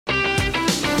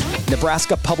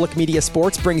Nebraska Public Media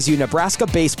Sports brings you Nebraska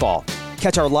Baseball.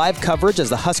 Catch our live coverage as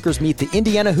the Huskers meet the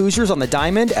Indiana Hoosiers on the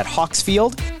Diamond at Hawks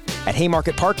Field at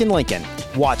Haymarket Park in Lincoln.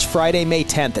 Watch Friday, May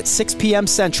 10th at 6 p.m.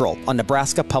 Central on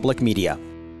Nebraska Public Media.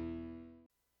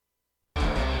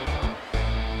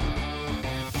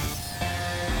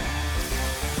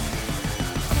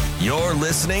 You're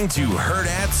listening to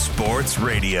Hurrdat Sports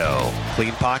Radio.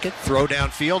 Clean pocket, throw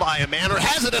downfield. Iamander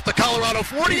has it at the Colorado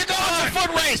 40. It's a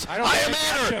foot race.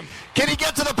 Iamander, can he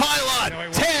get to the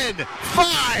pylon? 10,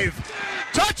 5,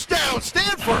 touchdown,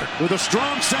 Stanford. With a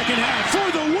strong second half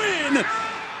for the win.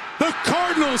 The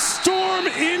Cardinals storm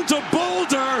into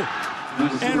Boulder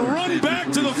and run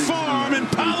back to the farm in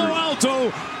Palo Alto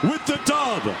with the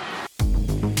dub.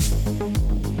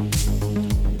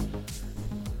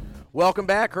 Welcome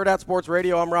back, Hurrdat Sports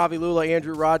Radio. I'm Ravi Lula.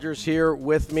 Andrew Rogers here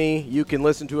with me. You can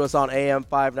listen to us on AM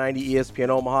 590 ESPN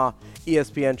Omaha,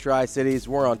 ESPN Tri-Cities.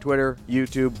 We're on Twitter,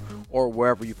 YouTube, or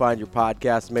wherever you find your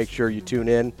podcasts. Make sure you tune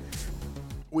in.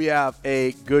 We have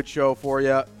a good show for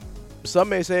you. Some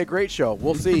may say a great show.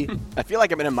 We'll see. I feel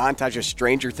like I'm in a montage of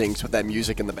Stranger Things with that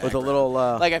music in the background. With a little...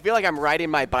 I feel like I'm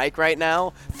riding my bike right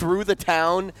now through the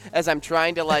town as I'm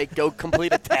trying to, go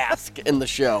complete a task in the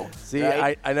show. See,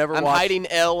 right? I never I'm watched... hiding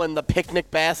Elle in the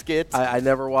picnic basket. I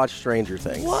never watched Stranger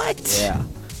Things. What? Yeah.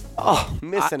 Oh,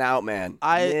 missing out, man.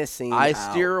 I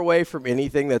steer away from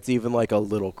anything that's even, a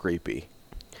little creepy.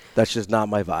 That's just not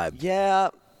my vibe. Yeah.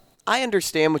 I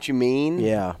understand what you mean.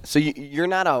 Yeah. So you're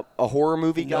not a horror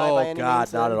movie guy by any means? No,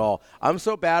 God, not at all. I'm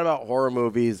so bad about horror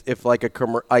movies. If a I think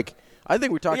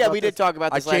we talked about this. Yeah, we did talk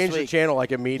about this last week. I changed the channel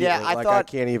immediately. Yeah, I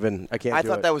can't I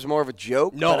thought that was more of a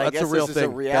joke. No, but I that's guess a real this thing. Is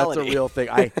a reality. That's a real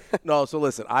thing. So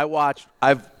listen, I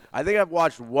think I've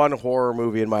watched one horror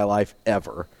movie in my life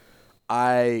ever.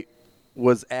 I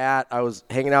was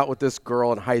hanging out with this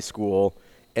girl in high school,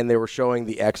 and they were showing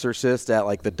The Exorcist at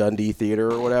the Dundee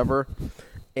Theater or whatever.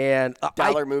 And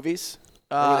dollar movies?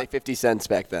 Or were they 50 cents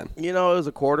back then? It was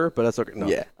a quarter, but that's okay. No.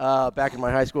 Yeah. Back in my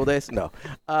high school days? No.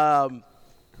 And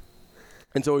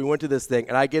so we went to this thing,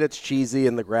 and I get it's cheesy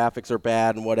and the graphics are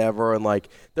bad and whatever, and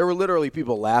there were literally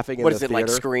people laughing in the theater. What is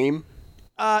it, like Scream?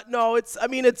 No,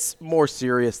 it's more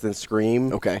serious than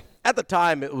Scream. Okay. At the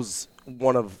time, it was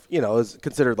one of, it was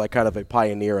considered kind of a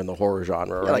pioneer in the horror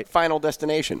genre, right? Like Final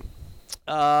Destination.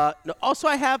 No, also,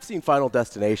 I have seen Final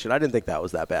Destination. I didn't think that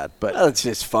was that bad, but it's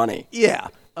just funny. Yeah,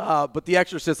 but The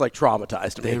Exorcist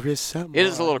traumatized me. There is someone. It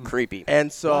is a little creepy. And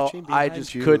so I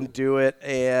just couldn't do it.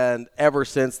 And ever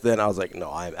since then, I was like, no,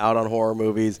 I'm out on horror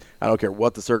movies. I don't care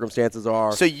what the circumstances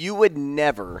are. So you would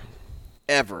never,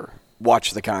 ever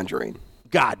watch The Conjuring?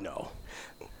 God, no.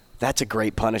 That's a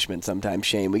great punishment sometimes,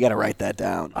 Shane. We got to write that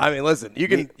down. I mean, listen, you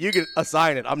can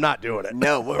assign it. I'm not doing it.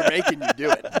 No, we're making you do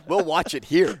it. We'll watch it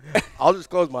here. I'll just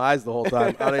close my eyes the whole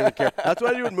time. I don't even care. That's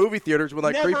what I do in movie theaters when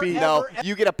creepy. No,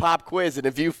 you get a pop quiz, and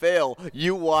if you fail,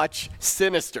 you watch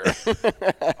Sinister.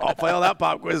 I'll fail that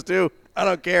pop quiz too. I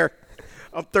don't care.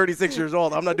 I'm 36 years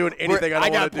old. I'm not doing anything I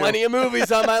don't want to do. I got plenty of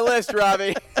movies on my list,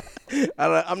 Robbie.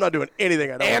 I'm not doing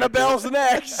anything I don't Annabelle's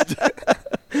next.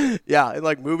 Yeah, in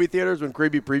movie theaters when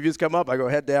creepy previews come up, I go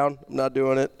head down. I'm not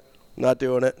doing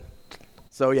it.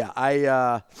 So yeah,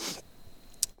 I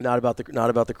not about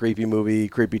the creepy movie,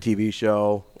 creepy TV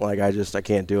show. I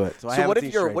can't do it. So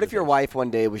what if your wife one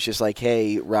day was just like,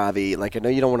 "Hey, Ravi, I know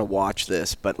you don't want to watch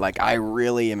this, but I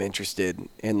really am interested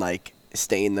in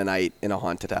staying the night in a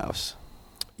haunted house."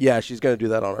 Yeah, she's gonna do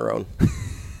that on her own.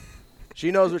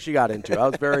 She knows what she got into. I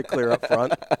was very clear up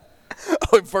front.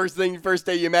 Oh, first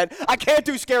day you met, I can't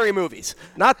do scary movies.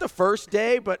 Not the first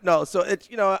day, but no. So it's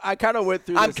I kind of went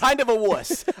through. I'm kind of a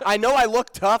wuss. I know I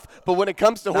look tough, but when it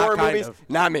comes to horror movies,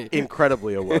 not me.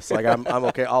 Incredibly a wuss. I'm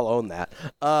okay. I'll own that.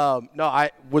 No,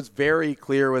 I was very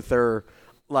clear with her.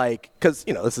 Because,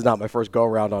 this is not my first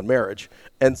go-around on marriage.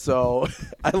 And so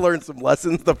I learned some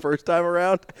lessons the first time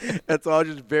around. And so I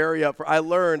was just very I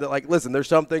learned that, listen, there's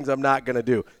some things I'm not going to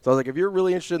do. So I was like, if you're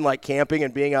really interested in, camping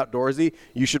and being outdoorsy,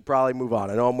 you should probably move on.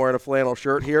 I know I'm wearing a flannel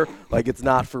shirt here. It's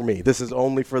not for me. This is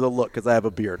only for the look because I have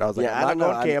a beard. I was like, I'm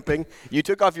not going camping. You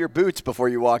took off your boots before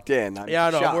you walked in. Yeah, I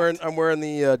know. I'm wearing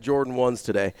the Jordan 1s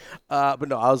today. But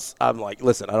no, I'm like,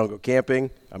 listen, I don't go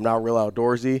camping. I'm not real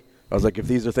outdoorsy. I was like, if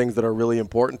these are things that are really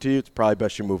important to you, it's probably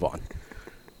best you move on.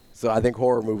 So I think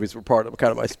horror movies were part of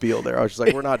kind of my spiel there. I was just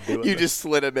like, we're not doing You this. just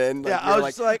slid them in. Yeah, I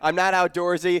was like, I'm not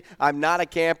outdoorsy. I'm not a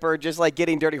camper. Just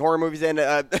getting dirty horror movies in.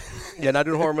 Yeah, not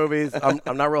doing horror movies.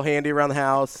 I'm not real handy around the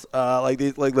house.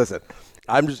 Listen,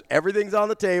 I'm just, everything's on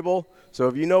the table. So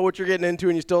if you know what you're getting into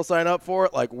and you still sign up for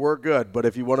it, we're good. But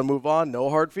if you want to move on, no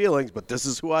hard feelings. But this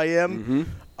is who I am. Mm-hmm.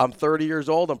 I'm 30 years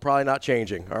old. I'm probably not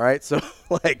changing. All right. So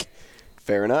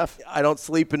Fair enough. I don't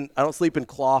sleep in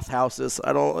cloth houses.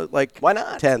 I don't like. Why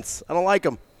not? Tents. I don't like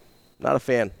them. Not a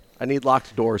fan. I need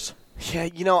locked doors. Yeah,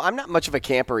 I'm not much of a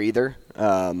camper either.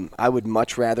 I would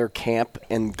much rather camp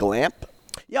and glamp.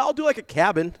 Yeah, I'll do like a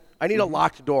cabin. I need a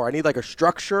locked door. I need like a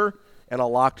structure and a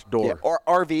locked door. Yeah, or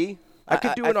RV. I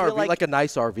could do an RV, like a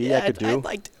nice RV. Yeah, I could do.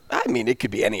 It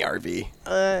could be any RV.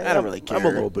 I don't really care. I'm a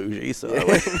little bougie, so.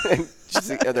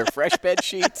 Are there fresh bed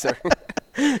sheets? Or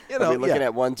are we looking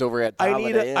at ones over at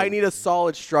Holiday Inn? I need a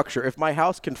solid structure. If my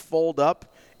house can fold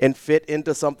up and fit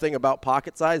into something about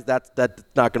pocket size, that's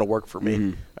not going to work for me.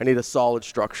 Mm-hmm. I need a solid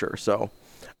structure. So,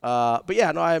 but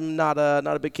yeah, no, I'm not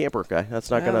a big camper guy.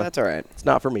 That's not gonna. That's all right. It's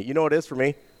not for me. You know what it is for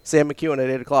me? Sam McEwen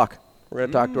at 8:00. We're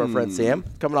going to talk to our friend Sam,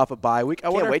 coming off a bye week.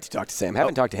 Can't wait to talk to Sam.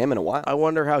 Haven't talked to him in a while. I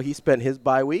wonder how he spent his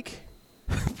bye week.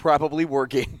 Probably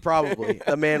working. Probably.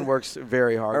 The man works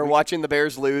very hard. Or watching the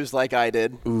Bears lose like I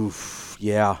did. Oof,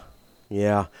 yeah.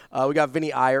 Yeah. We got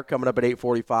Vinny Iyer coming up at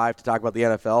 8:45 to talk about the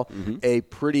NFL. Mm-hmm. A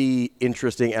pretty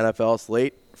interesting NFL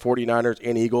slate. 49ers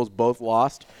and Eagles both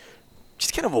lost.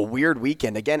 Just kind of a weird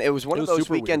weekend. Again, it was one of those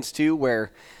weekends, too,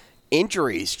 where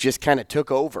injuries just kind of took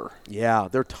over. Yeah,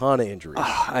 there are a ton of injuries.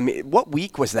 What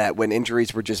week was that when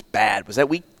injuries were just bad? Was that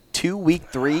week 2, week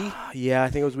 3? Yeah, I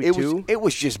think it was week 2. It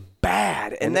was just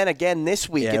bad. And then again this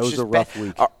week, it was just a rough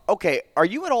week. Okay, are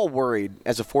you at all worried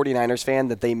as a 49ers fan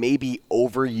that they may be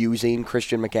overusing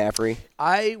Christian McCaffrey?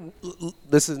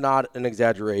 This is not an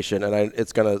exaggeration, and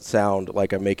it's going to sound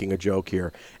like I'm making a joke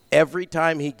here. Every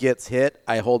time he gets hit,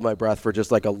 I hold my breath for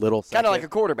just like a little second. Kind of like a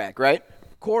quarterback, right?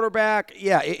 Quarterback,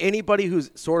 yeah. Anybody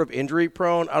who's sort of injury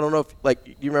prone. I don't know if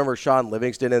you remember Sean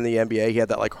Livingston in the NBA. He had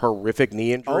that horrific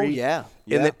knee injury. Oh yeah.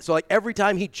 So every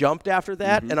time he jumped after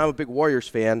that, and I'm a big Warriors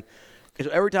fan.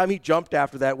 So every time he jumped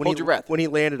after that, when he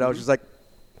landed, I was just like,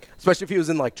 especially if he was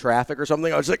in traffic or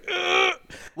something, I was just like, ugh.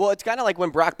 Well, it's kind of like when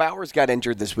Brock Bowers got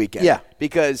injured this weekend. Yeah.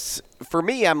 Because for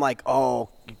me, I'm like,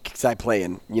 because I play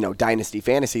in, dynasty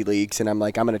fantasy leagues, and I'm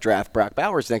like, I'm going to draft Brock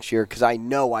Bowers next year because I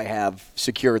know I have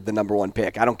secured the number 1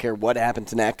 pick. I don't care what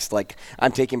happens next.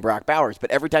 I'm taking Brock Bowers.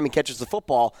 But every time he catches the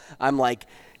football, I'm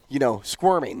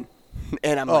squirming.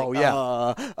 And I'm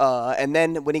and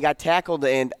then when he got tackled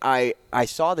and I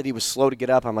saw that he was slow to get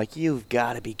up, I'm like, you've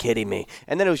got to be kidding me.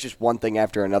 And then it was just one thing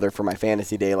after another for my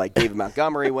fantasy day. David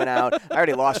Montgomery went out. I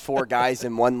already lost 4 guys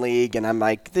in one league, and I'm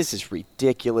like, this is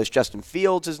ridiculous. Justin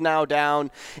Fields is now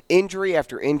down. Injury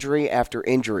after injury after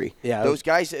injury. Yeah, those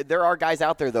guys. There are guys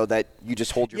out there though that you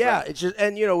just hold your breath. Yeah, it's just,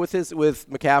 and with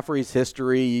McCaffrey's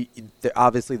history,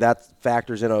 obviously that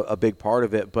factors in a big part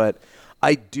of it, but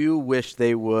I do wish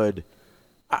they would.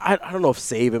 I don't know if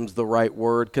save him's the right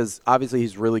word because obviously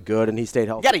he's really good and he stayed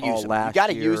healthy all last year. You got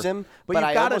to use him, but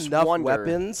you've got enough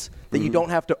weapons that you don't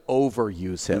have to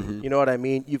overuse him. Mm-hmm. You know what I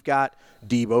mean? You've got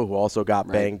Debo, who also got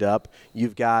banged up.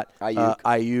 You've got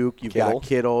Ayuk. You've got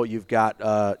Kittle. You've got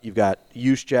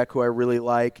Juszczyk, who I really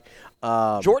like.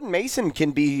 Jordan Mason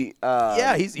can be.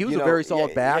 He was a very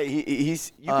solid back. You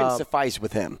can suffice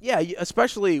with him. Yeah,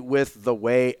 especially with the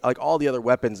way all the other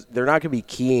weapons, they're not going to be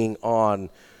keying on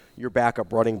your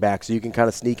backup running back, so you can kind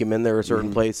of sneak him in there at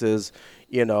certain places.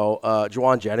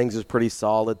 Juwan Jennings is pretty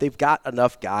solid. They've got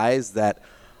enough guys that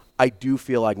I do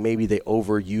feel like maybe they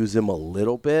overuse him a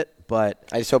little bit, but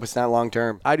I just hope it's not long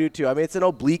term. I do too. I mean, it's an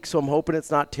oblique, so I'm hoping it's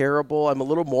not terrible. I'm a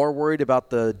little more worried about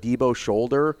the Debo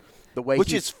shoulder. The way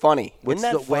Which is funny. Isn't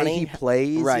that funny? Way he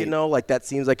plays, right. That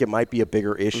seems like it might be a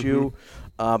bigger issue.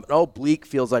 An oblique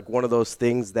feels like one of those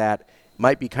things that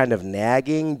might be kind of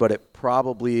nagging, but it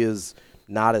probably is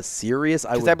not as serious.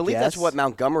 Because I believe that's what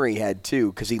Montgomery had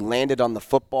too, because he landed on the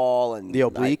football and the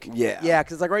oblique. Yeah,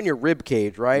 because it's right in your rib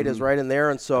cage, right? Is right in there,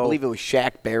 and so I believe it was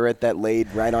Shaq Barrett that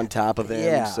laid right on top of him.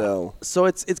 Yeah, so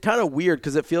it's kind of weird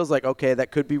because it feels like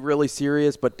that could be really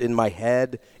serious, but in my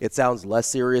head it sounds less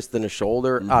serious than a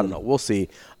shoulder. I don't know. We'll see.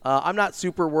 I'm not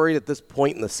super worried at this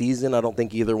point in the season. I don't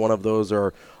think either one of those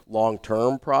are long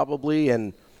term, probably,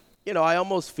 and. I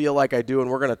almost feel like I do, and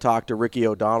we're going to talk to Ricky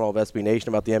O'Donnell of SB Nation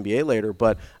about the NBA later,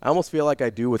 but I almost feel like I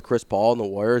do with Chris Paul and the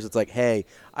Warriors. It's like, hey,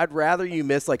 I'd rather you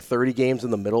miss 30 games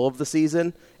in the middle of the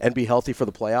season and be healthy for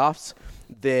the playoffs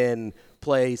than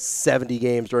play 70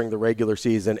 games during the regular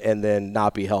season and then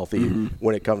not be healthy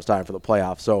when it comes time for the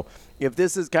playoffs. So if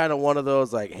this is kind of one of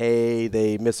those, hey,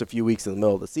 they miss a few weeks in the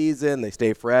middle of the season, they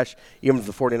stay fresh, even if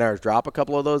the 49ers drop a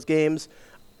couple of those games,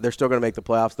 they're still going to make the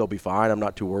playoffs. They'll be fine. I'm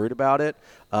not too worried about it.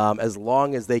 As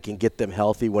long as they can get them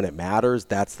healthy when it matters,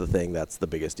 that's the thing. That's the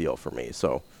biggest deal for me.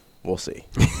 So we'll see.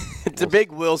 It's a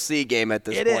big we'll see game at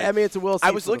this point. I mean, it's a we'll see. I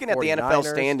was looking at the NFL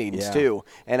standings, too,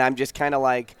 and I'm just kind of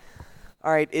like,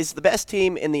 all right, is the best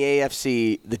team in the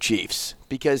AFC the Chiefs?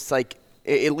 Because,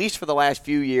 at least for the last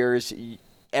few years,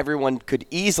 everyone could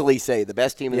easily say the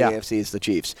best team in the AFC is the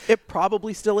Chiefs. It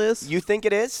probably still is. You think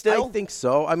it is still? I think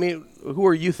so. I mean, who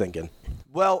are you thinking?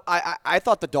 Well, I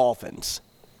thought the Dolphins.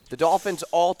 The Dolphins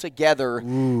altogether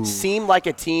seem like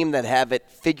a team that have it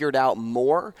figured out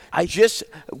more.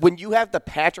 When you have the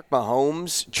Patrick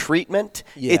Mahomes treatment,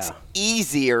 it's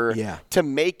easier to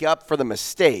make up for the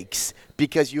mistakes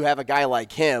because you have a guy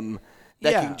like him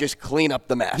that can just clean up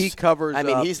the mess. He covers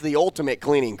he's the ultimate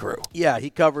cleaning crew. Yeah, he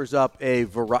covers up a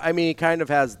variety. I mean, he kind of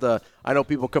has I know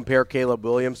people compare Caleb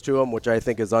Williams to him, which I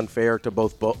think is unfair to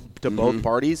both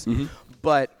parties. Mm-hmm.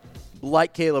 But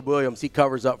like Caleb Williams, he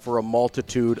covers up for a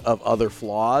multitude of other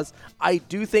flaws. I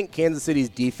do think Kansas City's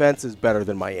defense is better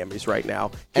than Miami's right now.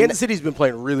 Kansas City's been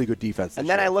playing really good defense this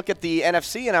year. I look at the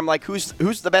NFC, and I'm like, who's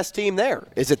the best team there?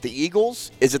 Is it the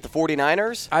Eagles? Is it the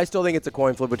 49ers? I still think it's a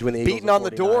coin flip between the Eagles and the 49ers. Beating on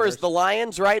the door is the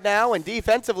Lions right now, and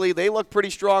defensively, they look pretty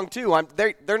strong, too.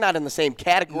 They're not in the same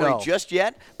category just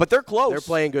yet, but they're close. They're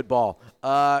playing good ball.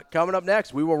 Coming up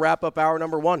next, we will wrap up hour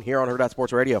number 1 here on Herd at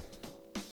Sports Radio.